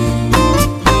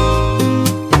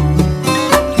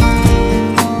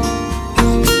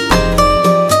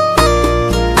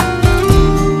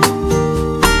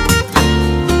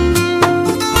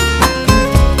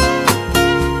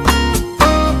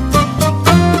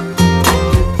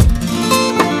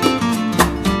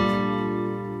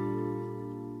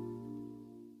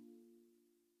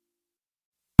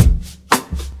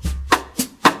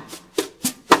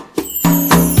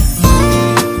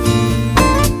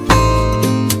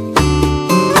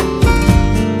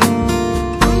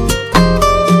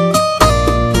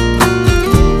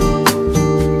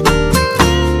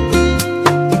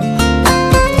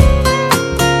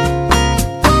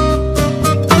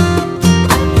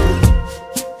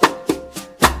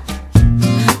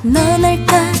넌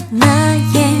알까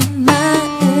나의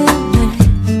마음을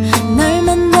널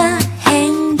만나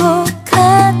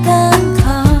행복하단 걸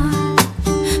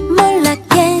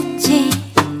몰랐겠지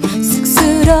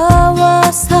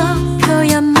쑥스러워서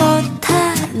표현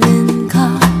못하는 거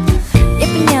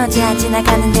예쁜 여자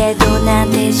지나가는데도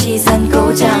나의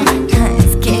시선고정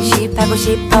스킨쉽하고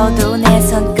싶어도 내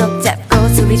손 꼭 잡고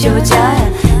수위조절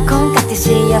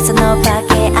콩깍듯이 여서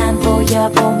너밖에 안 보여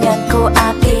보면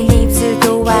코앞인 입술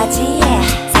도화지에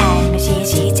살며시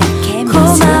시작해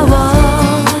고마워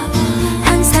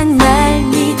항상 날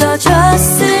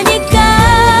믿어줬으니까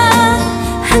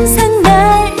항상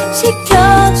날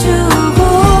지켜주고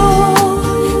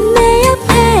내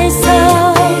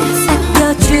옆에서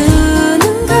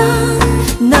아껴주는 건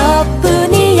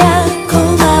너뿐이야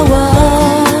고마워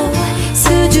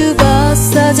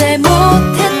수줍어서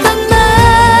잘못했던 말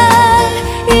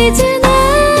이젠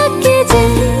아끼지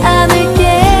않을게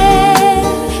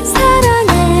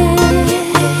사랑해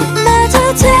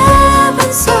마저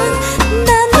잡은 손 난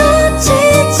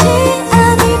놓치지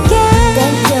않을게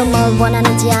Thank you 뭘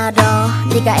원하는지 알아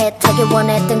네가 애타게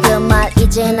원했던 그 말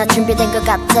이제 나 준비된 것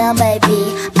같아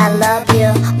baby I love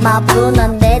you 마부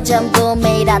넌 내 전부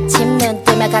매일 아침 눈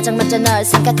뜨면 가장 먼저 널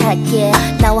생각할게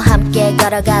나와 함께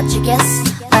걸어가 주겠어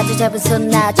마주 잡은 손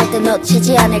나 절대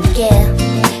놓치지 않을게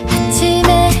아침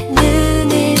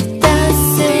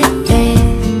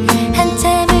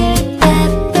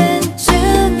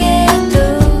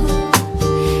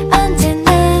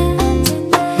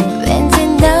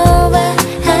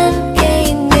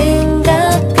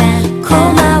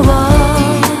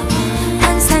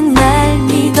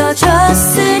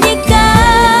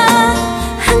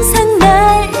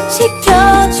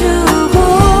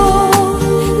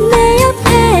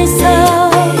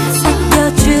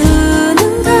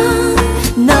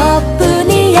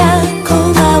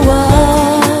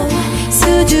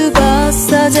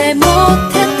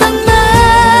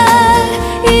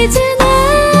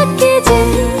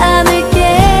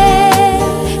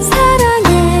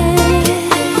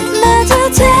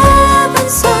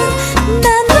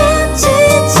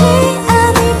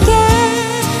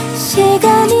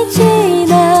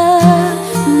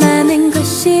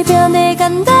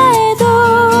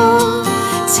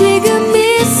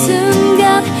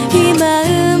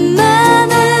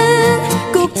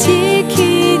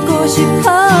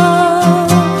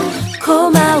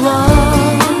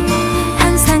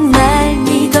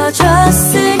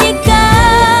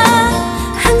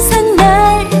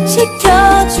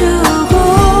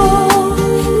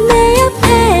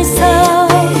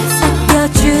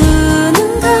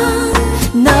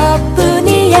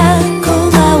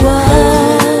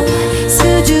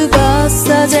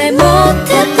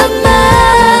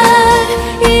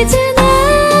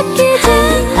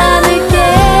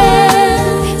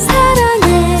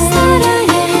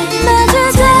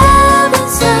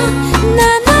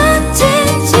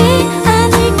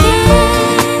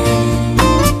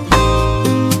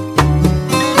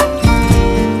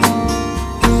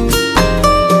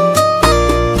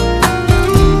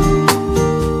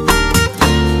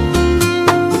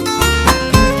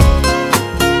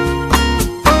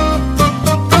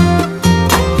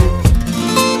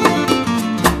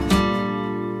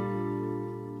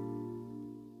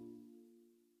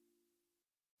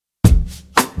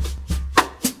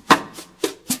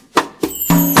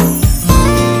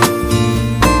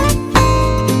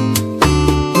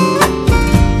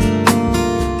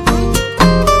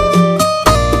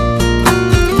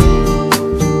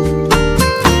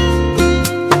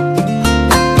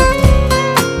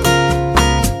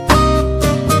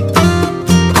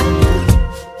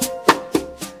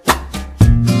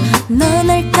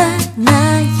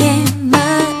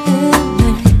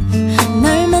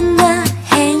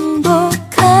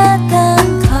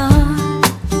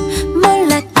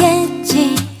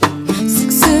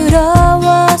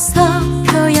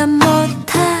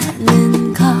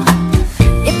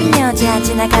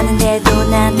지나가는데도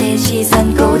난 내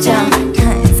시선고정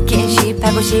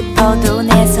스킨쉽하고 싶어도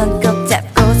내 손 꼭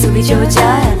잡고 수위조절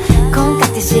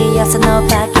콩깍듯이 엮어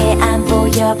너밖에 안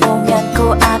보여 보면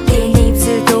코앞인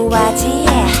입술 도화지에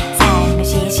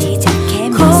살며시 시작해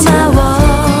고마워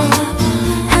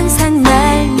항상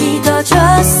날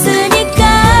믿어줬으니까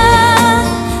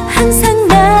항상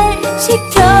날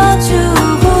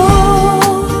지켜주고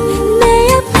내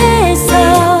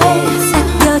옆에서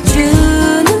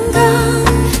아껴주는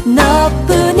건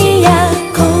너뿐이야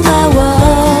고마워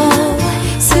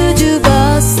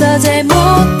수줍어서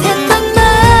잘못했던 말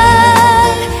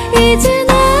이젠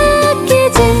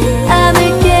아끼지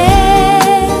않을게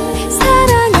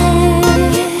사랑해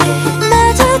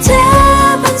마저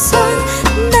잡은 손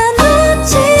난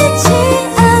놓치지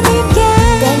않을게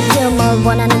Thank you 뭘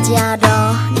원하는지 알아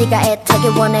네가 애타게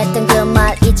원했던 그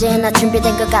말 이제 나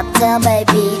준비된 것 같아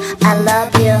baby I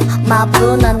love you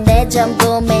마부 넌 내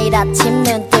전부 매일 아침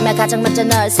눈 뜨면 가장 먼저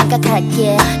널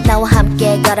생각할게 나와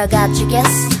함께 걸어가 주겠어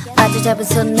마주 잡은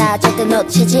손 나 절대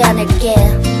놓치지 않을게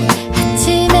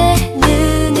아침에